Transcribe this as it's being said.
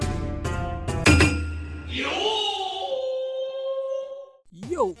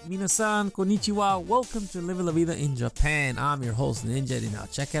Yo, minasan, konnichiwa. Welcome to Living La Vida in Japan. I'm your host, Ninja. And now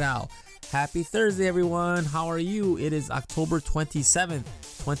check it out. Happy Thursday, everyone. How are you? It is October 27th,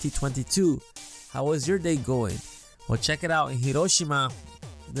 2022. How is your day going? Well, check it out. In Hiroshima,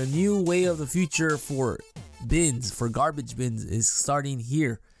 the new way of the future for garbage bins is starting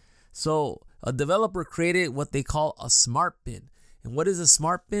here. So a developer created what they call a smart bin. And what is a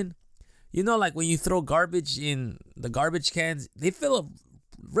smart bin? You know, like when you throw garbage in the garbage cans, they fill up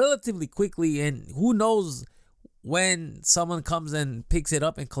relatively quickly, and who knows when someone comes and picks it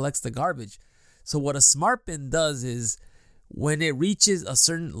up and collects the garbage. So what a smart bin does is when it reaches a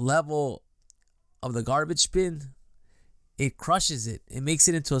certain level of the garbage bin, it crushes it. It makes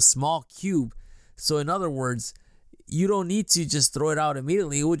it into a small cube. So in other words, you don't need to just throw it out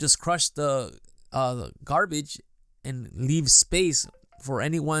immediately. It will just crush the garbage and leave space for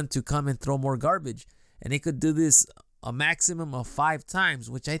anyone to come and throw more garbage. And it could do this a maximum of 5 times,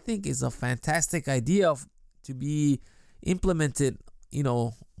 which I think is a fantastic idea to be implemented,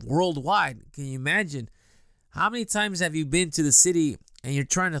 worldwide. Can you imagine? How many times have you been to the city and you're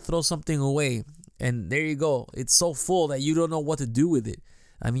trying to throw something away, and there you go, it's so full that you don't know what to do with it?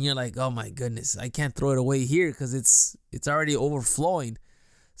 I mean, you're like, oh my goodness, I can't throw it away here because it's already overflowing.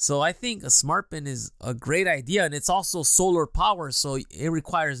 So I think a smart bin is a great idea, and it's also solar power, so it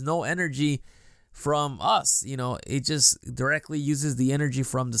requires no energy from us. It just directly uses the energy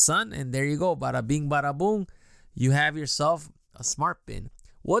from the sun, and there you go, bada bing, bada boom, you have yourself a smart bin.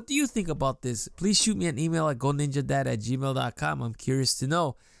 What do you think about this? Please shoot me an email at goninjadad@gmail.com. I'm curious to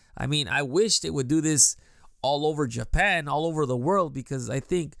know. I mean, I wish they would do this all over Japan, all over the world, because I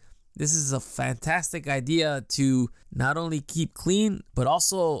think this is a fantastic idea to not only keep clean, but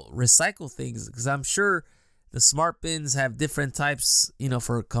also recycle things. Because I'm sure the smart bins have different types,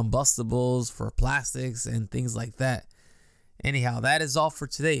 for combustibles, for plastics, and things like that. Anyhow, that is all for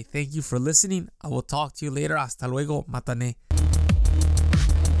today. Thank you for listening. I will talk to you later. Hasta luego. Matane.